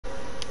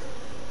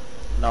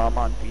No, I'm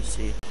on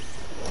PC.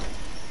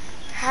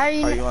 How do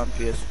you? Are you on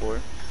PS4?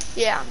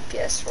 Yeah, I'm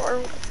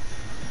PS4.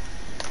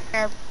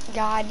 Oh,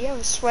 God, you have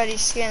a sweaty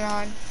skin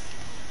on.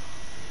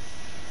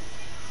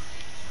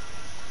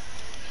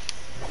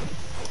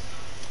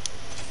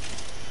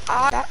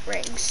 Ah, bat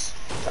rings.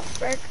 The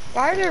frick?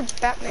 Why are there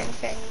Batman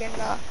fans in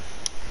the?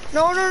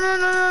 No, no, no,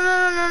 no, no,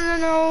 no, no, no,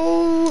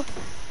 no.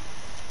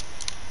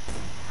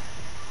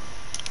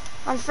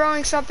 I'm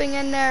throwing something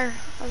in there.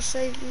 I'll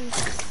save you.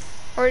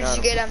 Or did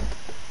you get him?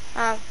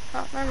 Oh,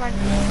 never mind.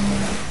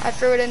 I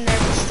threw it in there,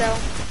 but still.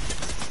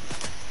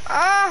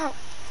 Ah!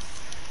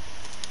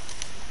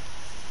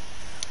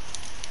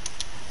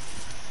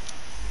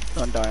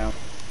 Don't die on.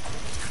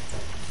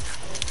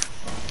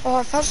 Oh,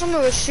 I thought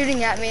someone was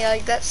shooting at me.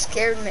 Like, that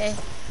scared me.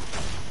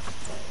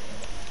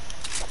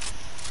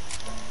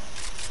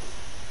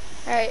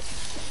 Alright.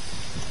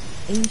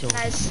 Angel.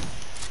 Nice.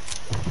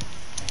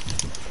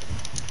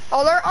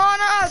 Oh, they're on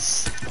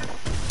us!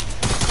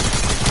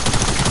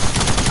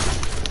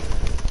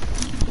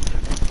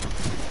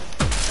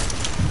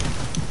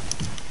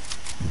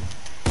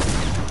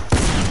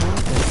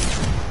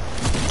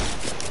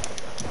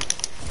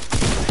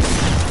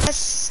 That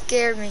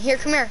scared me. Here,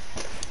 come here.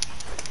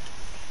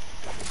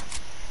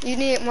 You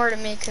need it more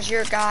than me, because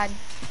you're a god.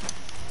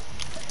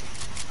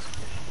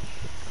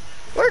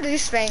 What are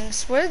these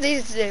things? What do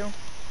these do?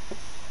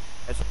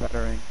 It's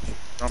better range.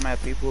 From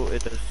at people,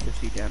 it does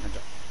 50 damage.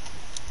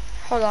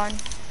 Hold on.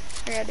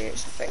 I gotta do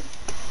something.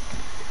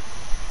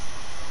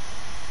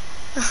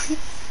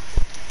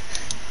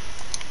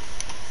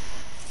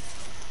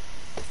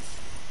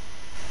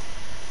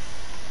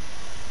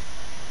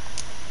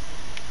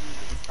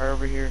 Fire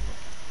over here.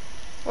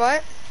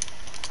 What?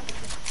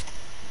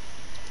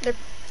 They're...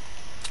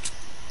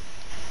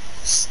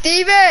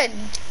 Steven!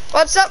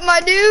 What's up,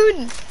 my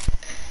dude?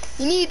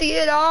 You need to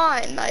get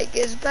on. Like,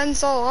 it's been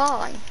so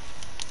long.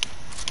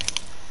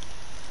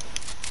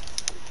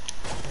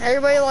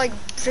 Everybody, like,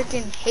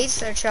 freaking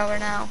hates each other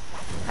now.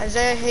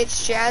 Isaiah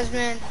hates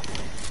Jasmine.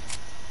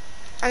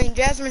 I mean,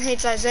 Jasmine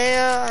hates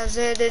Isaiah.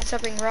 Isaiah did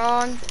something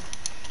wrong.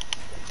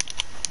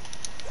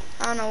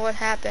 I don't know what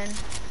happened.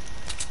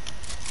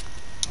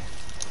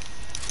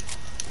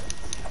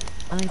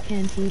 I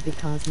can't eat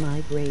because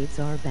my grades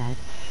are bad.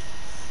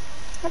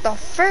 What the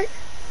frick?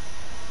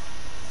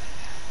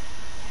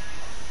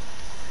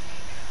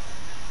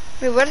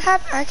 Wait, what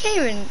happened? I can't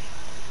even...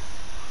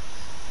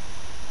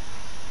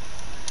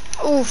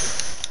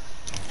 Oof.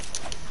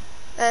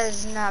 That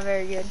is not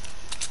very good.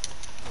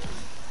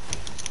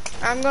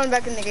 I'm going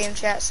back in the game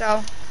chat,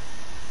 so...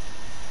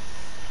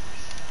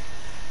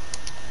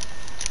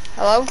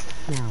 Hello?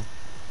 Now.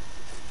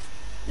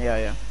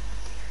 Yeah.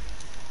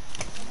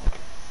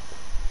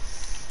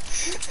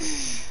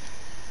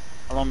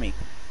 Hello, me.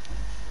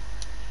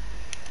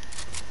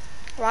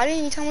 Why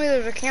didn't you tell me there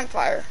was a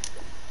campfire?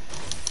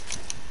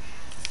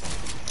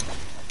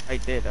 I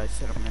did. I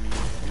said I'm gonna use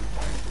it.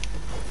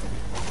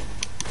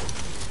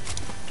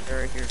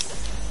 They're right here.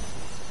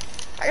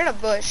 I got a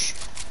bush.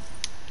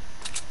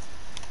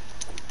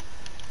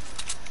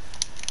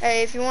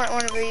 Hey, if you want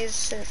one of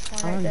these, there's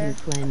one Are right there. you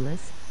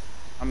clanless?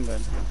 I'm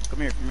good.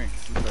 Come here. I'm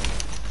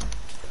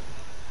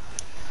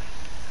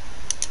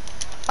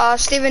good.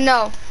 Steven,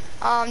 no.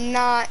 I'm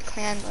not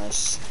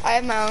clanless. I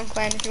have my own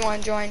clan if you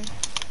want to join.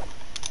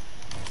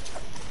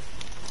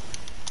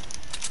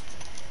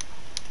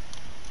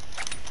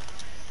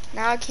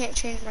 Now I can't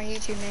change my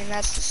YouTube name.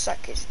 That's the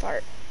suckiest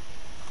part.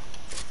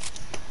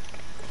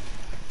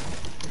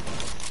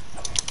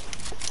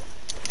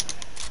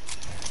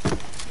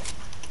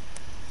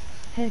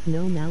 Heck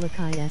no,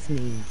 Malachi S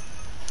me.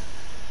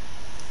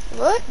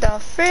 What the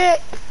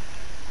frick?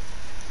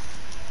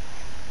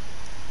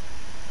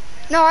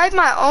 No, I have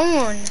my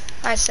own,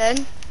 I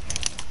said.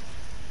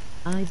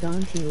 I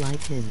don't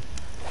like him.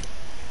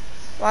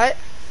 What?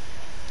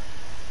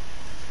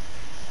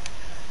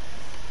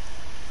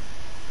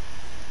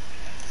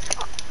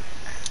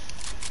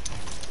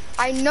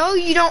 I know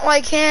you don't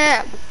like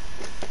him.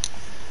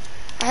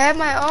 I have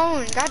my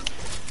own. God.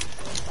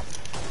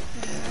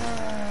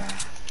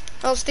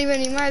 Well,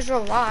 Steven, you might as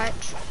well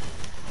watch.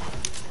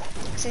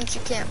 Since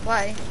you can't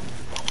play.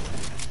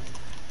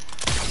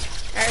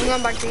 Alright, I'm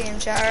going back to the game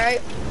chat,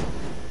 alright?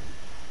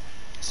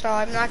 So,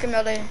 I'm not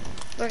gonna be able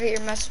to look at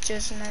your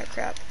messages and that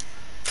crap.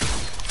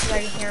 Because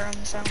I can hear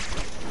them, so.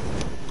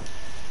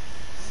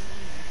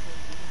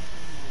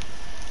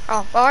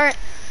 Oh, alright.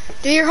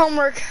 Do your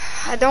homework.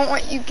 I don't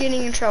want you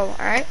getting in trouble,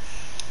 alright?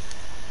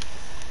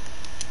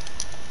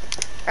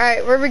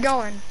 Alright, where are we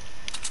going?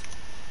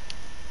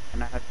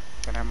 Can I have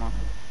ammo?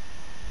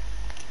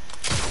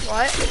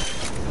 What?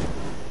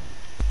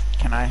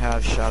 Can I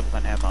have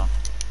shotgun ammo?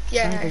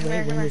 Yeah, By the come way,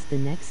 here, come when here. is the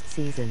next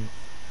season?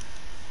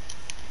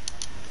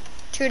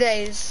 2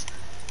 days.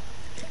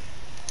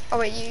 Oh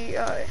wait,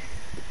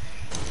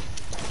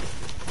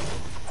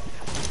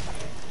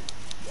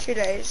 2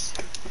 days.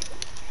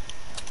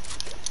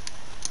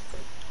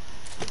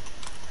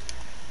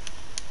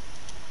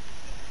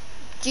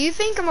 Do you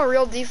think I'm a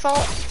real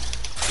default?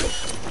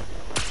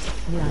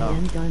 Yeah, No. I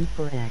am done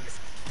for X.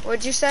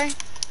 What'd you say?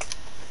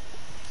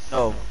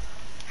 No,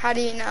 How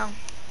do you know?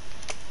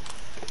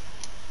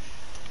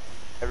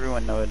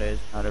 everyone know it is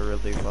not a real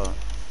default.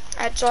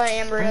 Actually,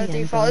 Amber I has am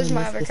default. This gonna is my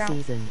miss other the account.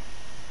 season.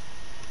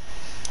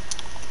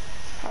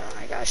 Hold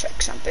on, I gotta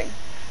check something.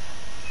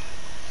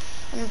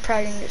 I'm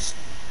probably gonna just.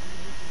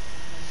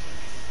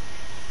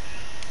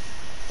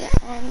 Yeah,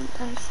 I'm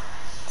done.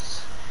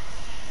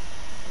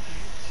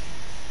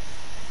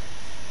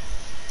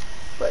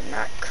 But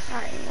not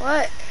crying.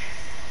 What?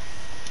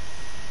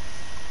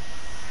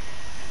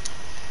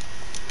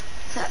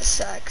 That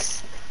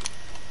sucks.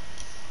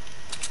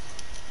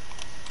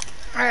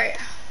 Alright.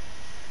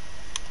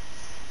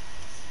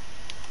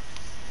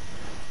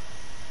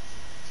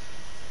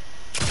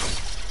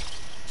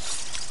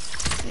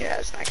 Yeah,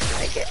 it's not gonna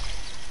make it.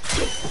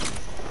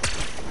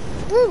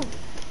 Woo!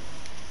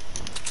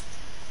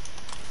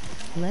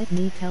 Let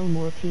me tell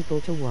more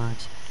people to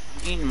watch.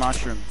 I'm eating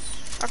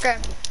mushrooms. Okay.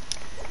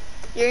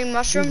 You're eating Be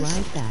mushrooms?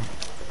 right back.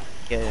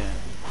 Yeah.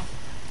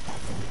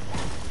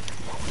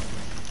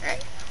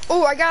 Alright.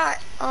 Oh, I got,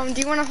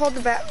 do you want to hold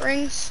the bat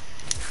rings?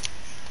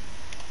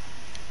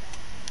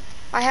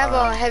 I have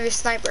a heavy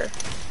sniper.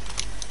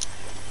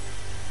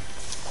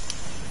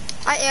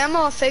 I am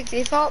on fake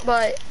default,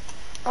 but,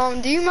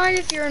 do you mind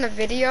if you're in a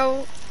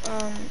video,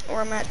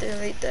 or I'm gonna have to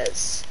delete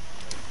this?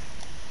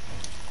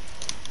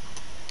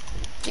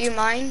 Do you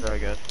mind? Very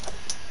good.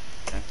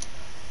 Yeah.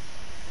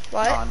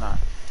 What? No, I'm not.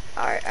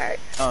 Alright.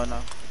 No, no.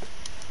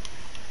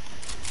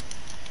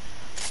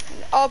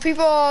 Oh,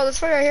 people,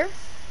 this way right here.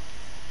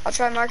 I'll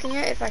try marking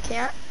it if I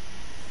can't.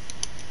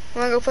 You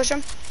wanna go push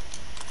them?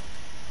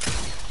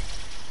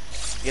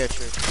 Yeah,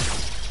 true.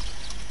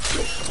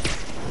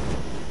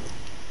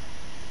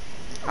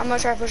 I'm gonna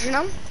try pushing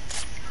them.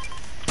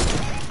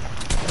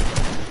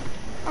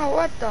 Oh,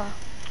 what the?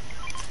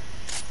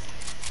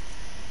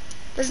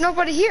 There's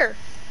nobody here.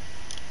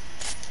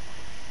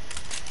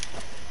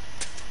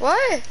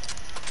 What?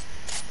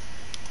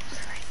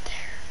 They're right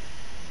there.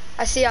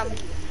 I see them.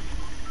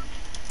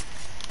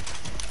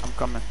 I'm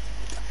coming.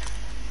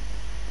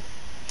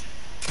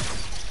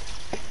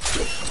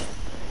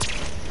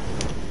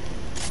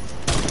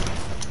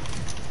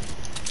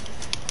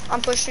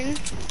 I'm pushing.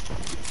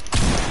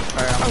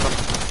 Alright, I'm coming.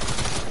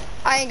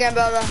 I ain't gonna be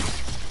able to.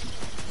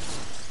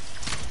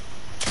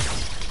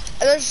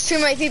 There's too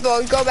many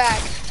people. Go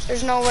back.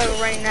 There's no way we're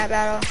winning that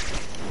battle.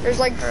 There's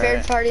like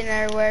third party and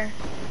everywhere.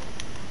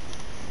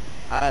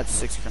 I had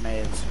 6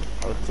 grenades.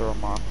 I would throw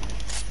them off.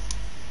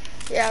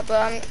 Yeah,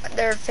 but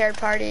they're third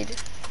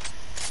partied.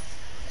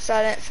 So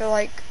I didn't feel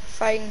like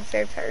fighting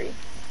third party.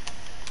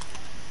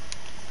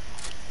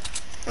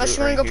 Unless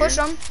you wanna go push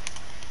them.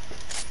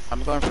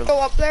 I'm going for. Go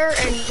up there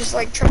and just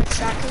like try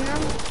attacking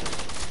them.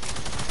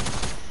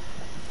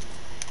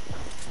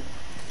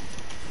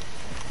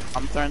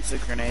 I'm throwing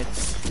 6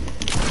 grenades.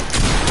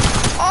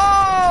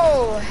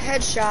 Oh,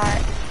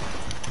 headshot.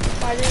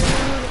 Why did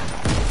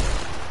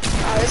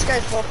oh, this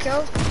guy's full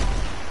kill.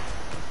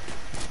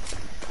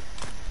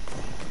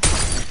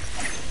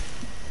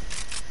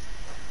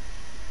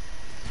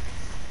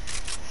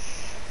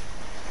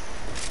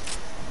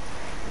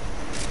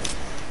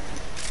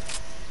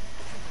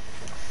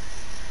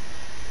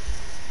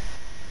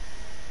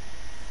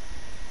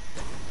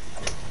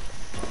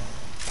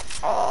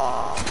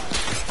 Oh.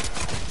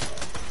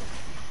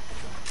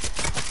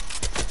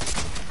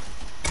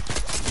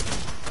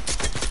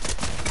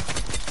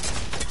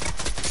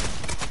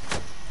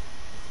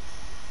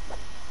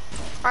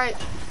 Alright.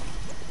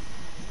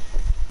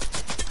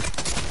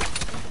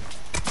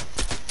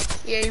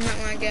 Yeah, you might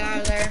want to get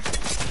out of there.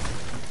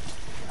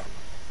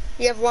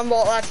 You have 1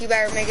 bullet left, you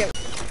better make it.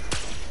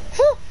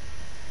 Whew.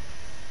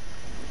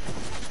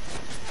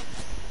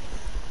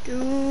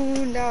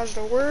 Dude, that was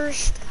the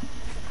worst.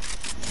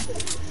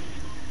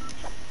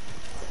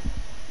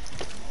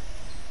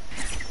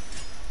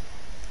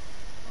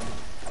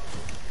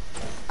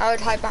 I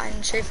would hide behind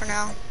the tree for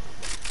now.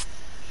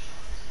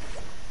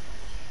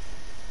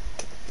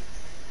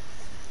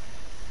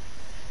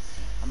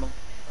 I'm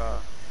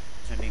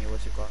sending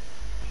what's it called?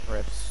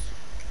 Rifts.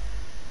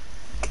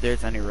 If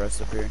there's any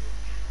rifts up here.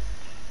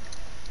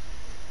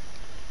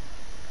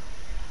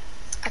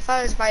 I thought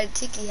it was by the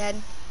tiki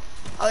head.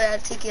 Oh yeah,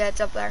 the tiki head's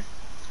up there.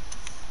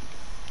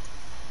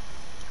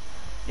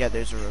 Yeah,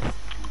 there's a rift.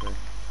 Okay.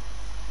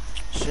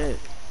 Shit.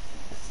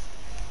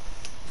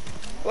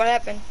 What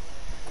happened?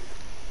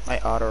 My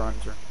auto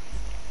runs are.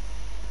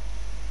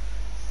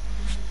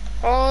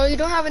 Oh, you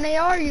don't have an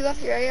AR? You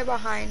left your AR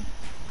behind.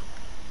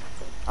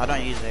 I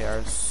don't use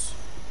ARs.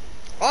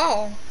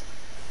 Oh,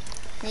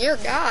 you're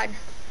God.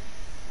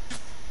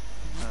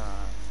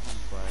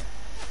 But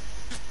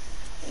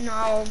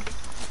No.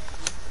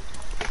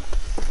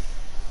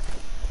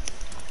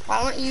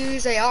 Why don't you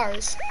use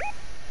ARs?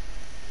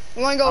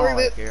 You wanna go I don't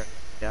reboot? like here,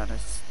 to be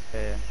honest.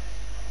 Yeah.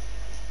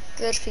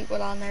 There's people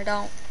down there,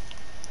 don't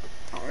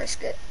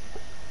risk it.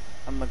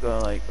 I'm gonna go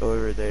like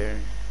over there.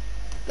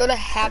 Go to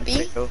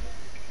happy? Fatal.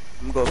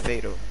 I'm gonna go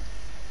fatal.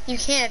 You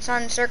can't, it's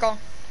on circle.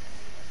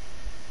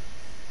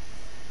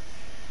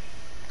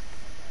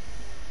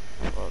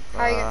 Oh god.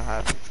 How you gonna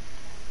Happy.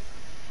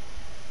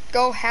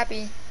 go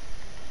happy?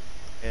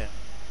 Yeah.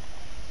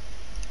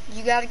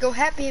 You gotta go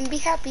happy and be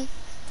happy.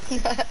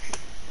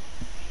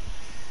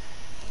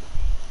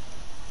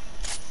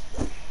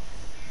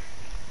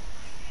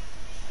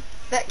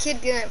 That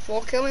kid didn't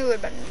full kill me would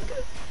have been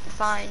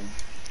fine.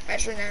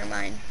 Actually, never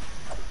mind.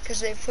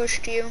 Because they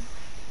pushed you.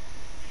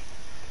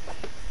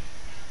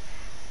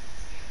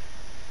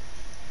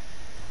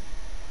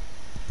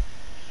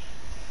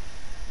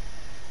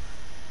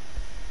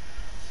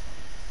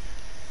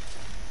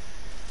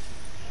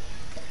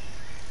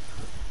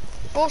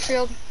 Full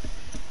shield.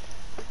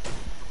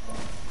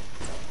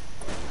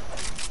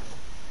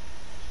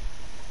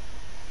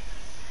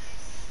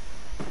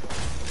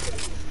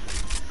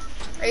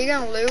 Are you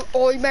gonna loot?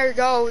 Oh, you better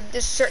go.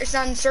 It's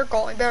not in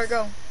circle. You better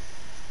go.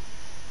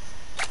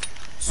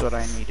 That's what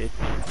I needed.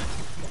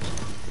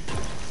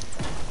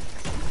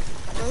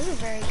 Those are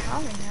very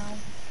common now.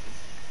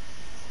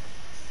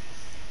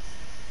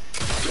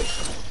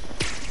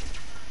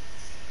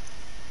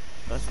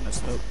 That's in a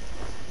scope.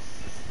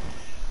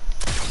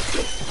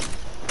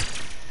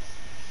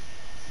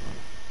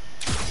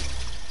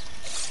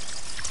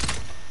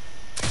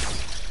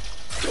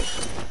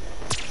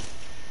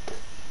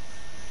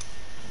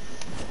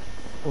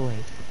 Oi.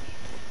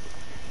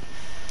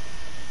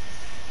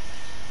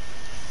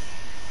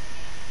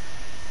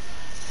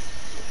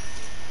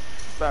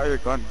 About your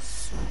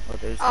guns. Oh,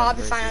 there's Oh, I'll guns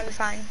be right fine. there. I'll be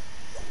fine.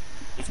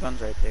 There's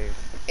guns right there.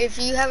 If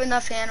you have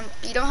enough animal,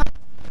 you don't have.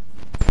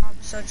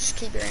 So just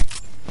keep it in.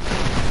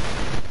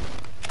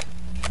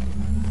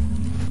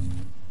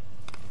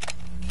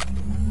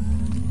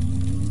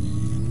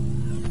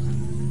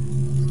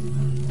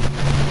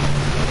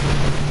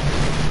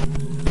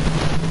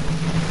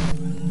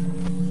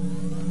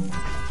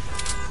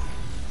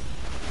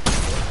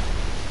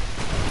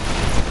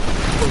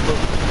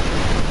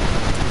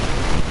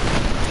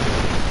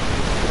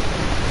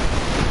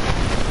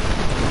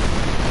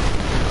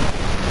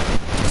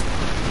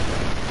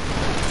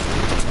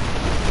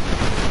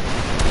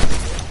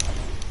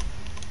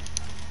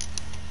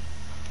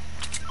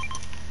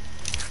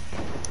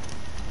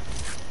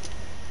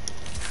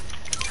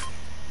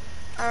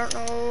 I don't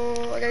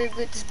know. I gotta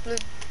get this blue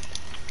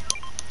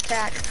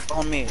tack.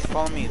 Follow me.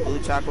 Follow me. Blue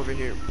tack over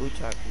here. Blue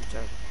tack. Blue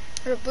tack.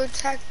 There's a blue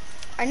tack.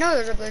 I know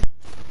there's a blue.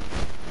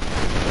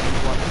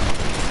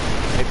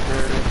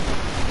 Sniper.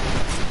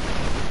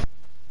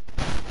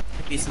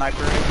 Be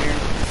sniper right here.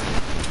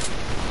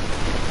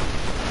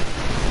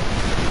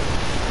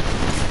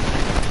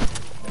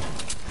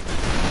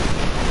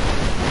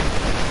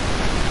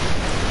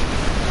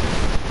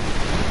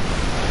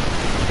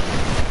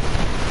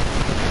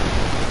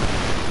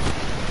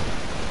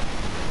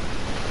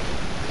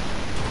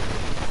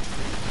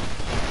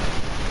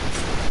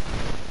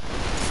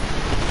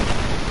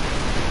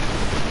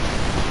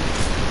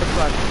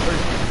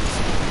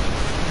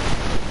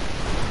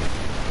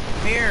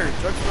 Come here,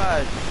 drug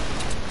flash.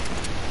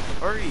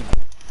 Hurry.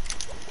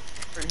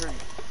 Hurry, hurry.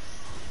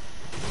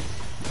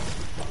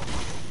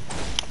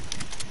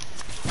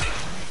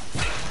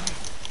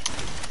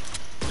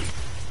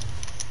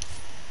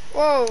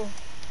 Whoa.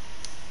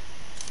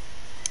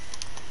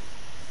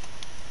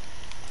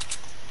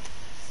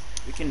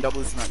 We can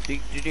double snipe.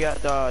 Did you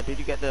get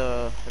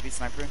the heavy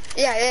sniper?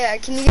 Yeah.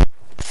 Can you?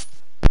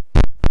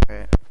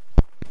 Alright.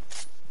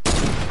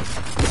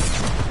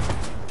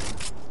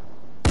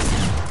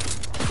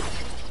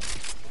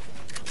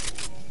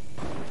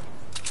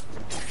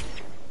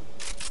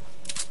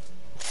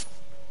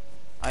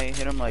 I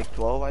hit him like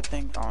 12, I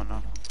think. I don't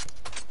know.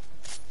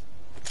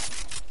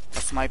 I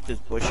sniped his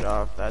bush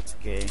off. That's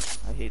gay.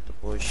 I hate the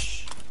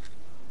bush.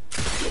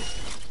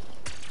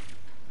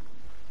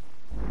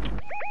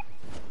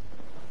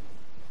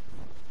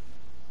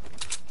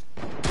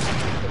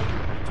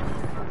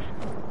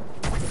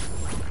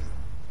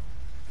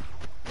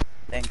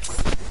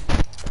 Thanks.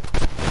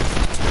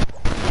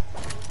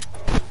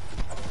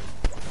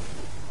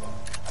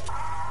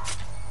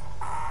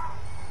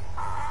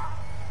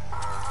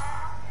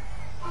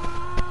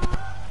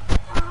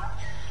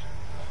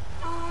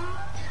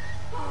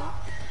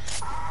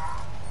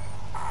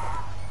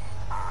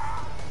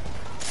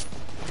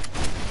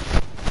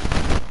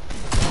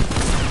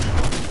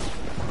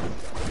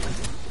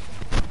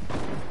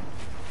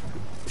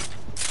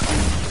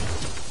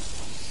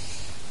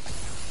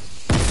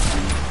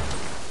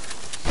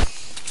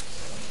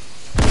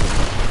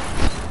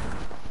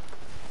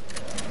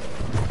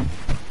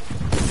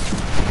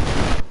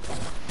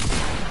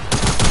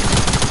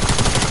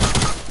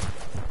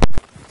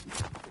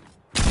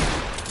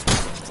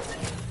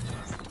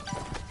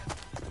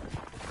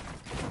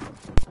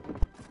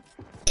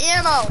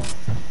 Ammo.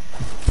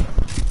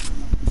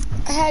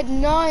 I had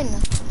none.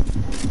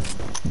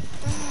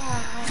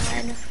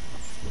 God.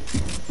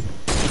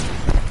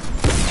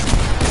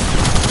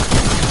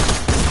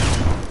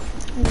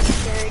 I'm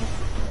scared.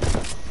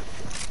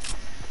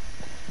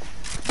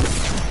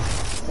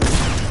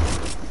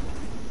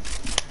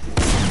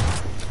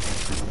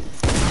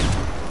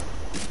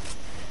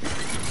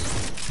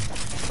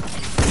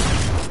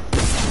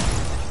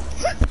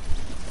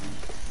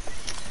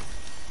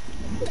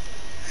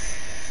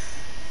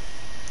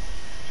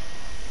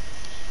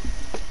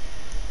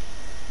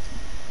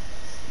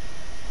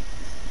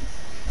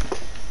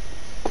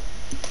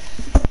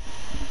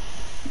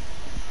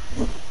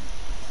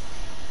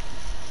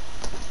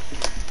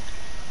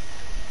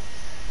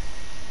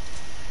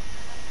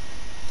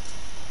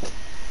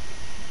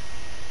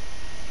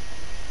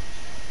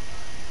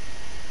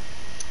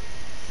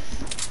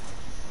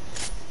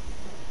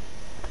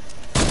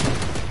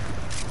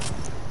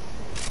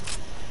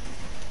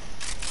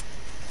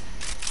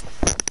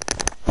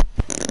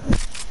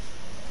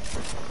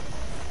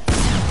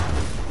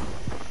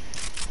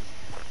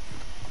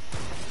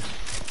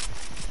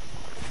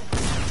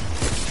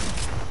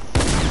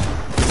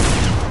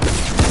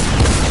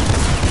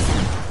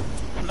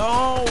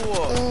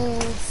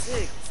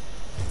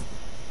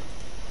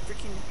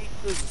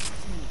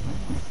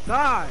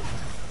 God!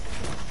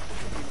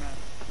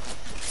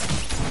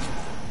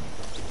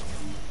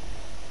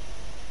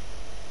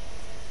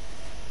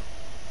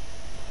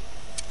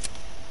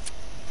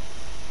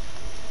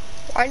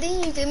 Why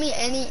didn't you give me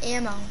any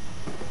ammo?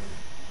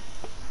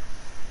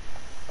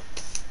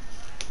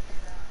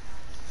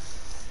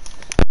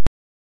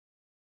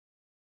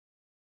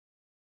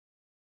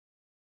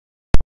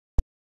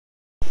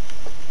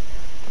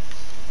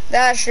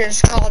 That shit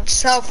is called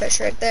selfish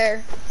right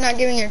there. Not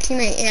giving your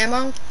teammate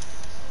ammo.